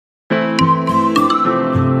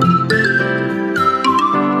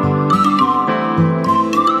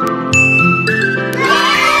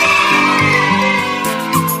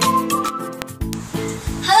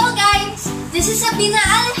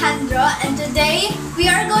Today, we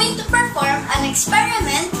are going to perform an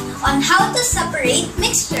experiment on how to separate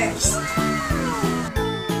mixtures.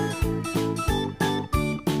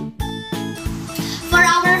 For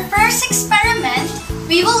our first experiment,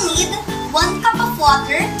 we will need 1 cup of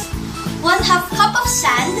water, 1/2 cup of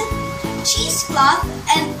sand, cheesecloth,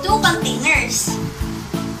 and 2 containers.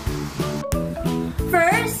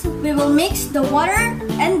 First, we will mix the water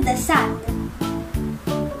and the sand.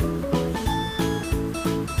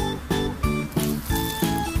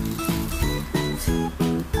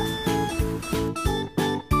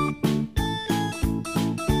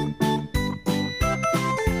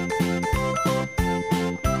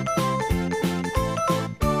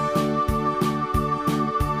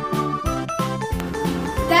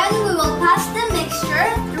 Then we will pass the mixture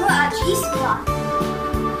through a cheesecloth.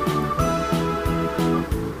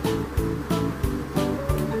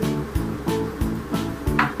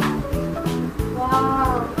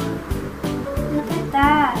 Wow! Look at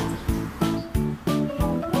that!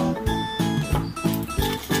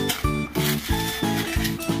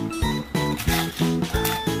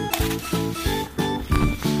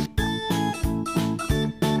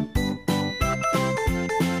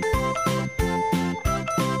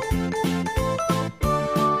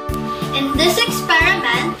 In this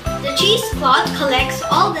experiment, the cheesecloth collects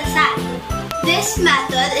all the sand. This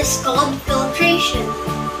method is called filtration.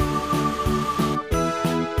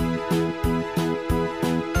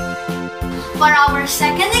 For our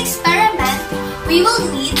second experiment, we will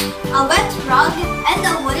need a wet rug and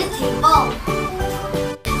a wooden table.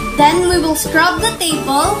 Then we will scrub the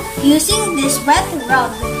table using this wet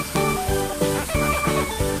rug.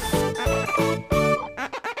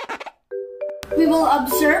 We will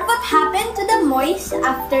observe what happened to the moist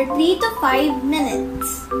after 3 to 5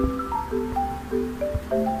 minutes.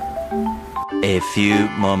 A few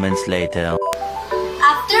moments later.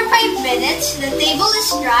 After 5 minutes, the table is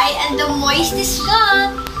dry and the moist is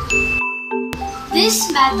gone. This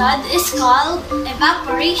method is called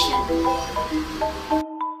evaporation.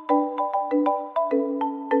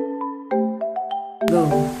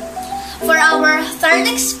 For our third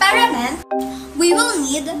experiment, we will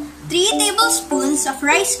need 3 tablespoons of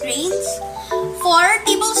rice grains, 4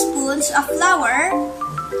 tablespoons of flour,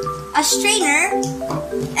 a strainer,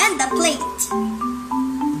 and a plate.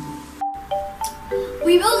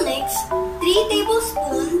 We will mix 3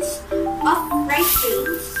 tablespoons of rice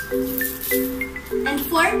grains and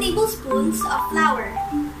 4 tablespoons of flour.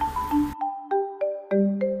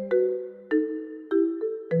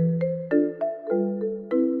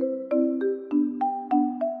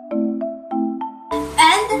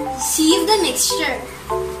 And sieve the mixture.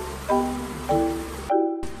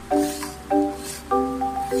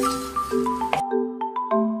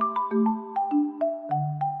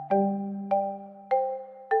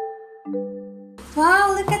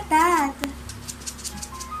 Wow, look at that!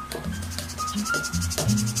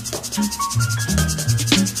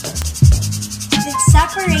 It's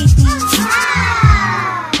separating.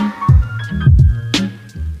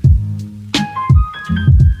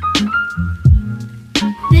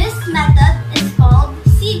 This method is called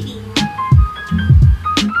sieving.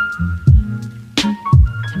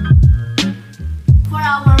 For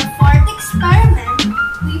our fourth experiment,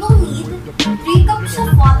 we will need 3 cups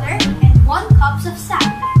of water and 1 cup of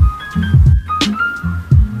sand.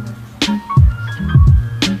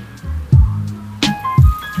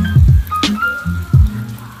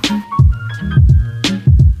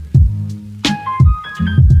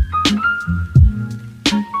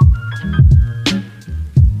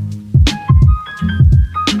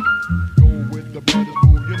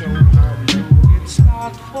 It's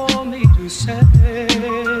hard for me to say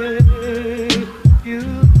you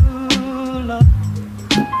love.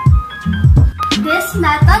 This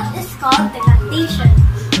method is called decantation.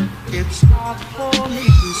 It's hard for me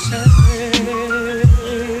to say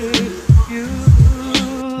you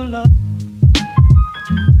love.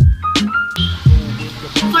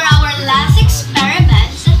 For our last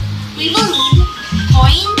experiment, we will need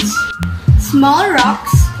coins, small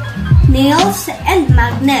rocks, nails, and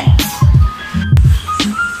magnets.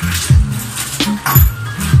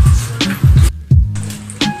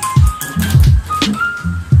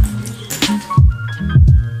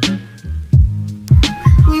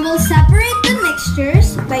 We will separate the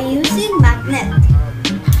mixtures by using magnet.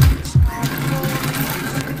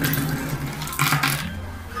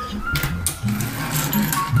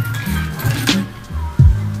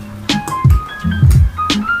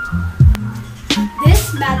 This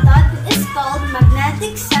method is called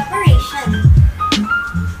magnetic separation.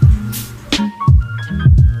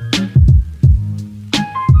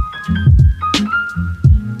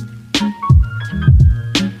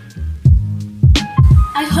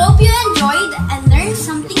 enjoyed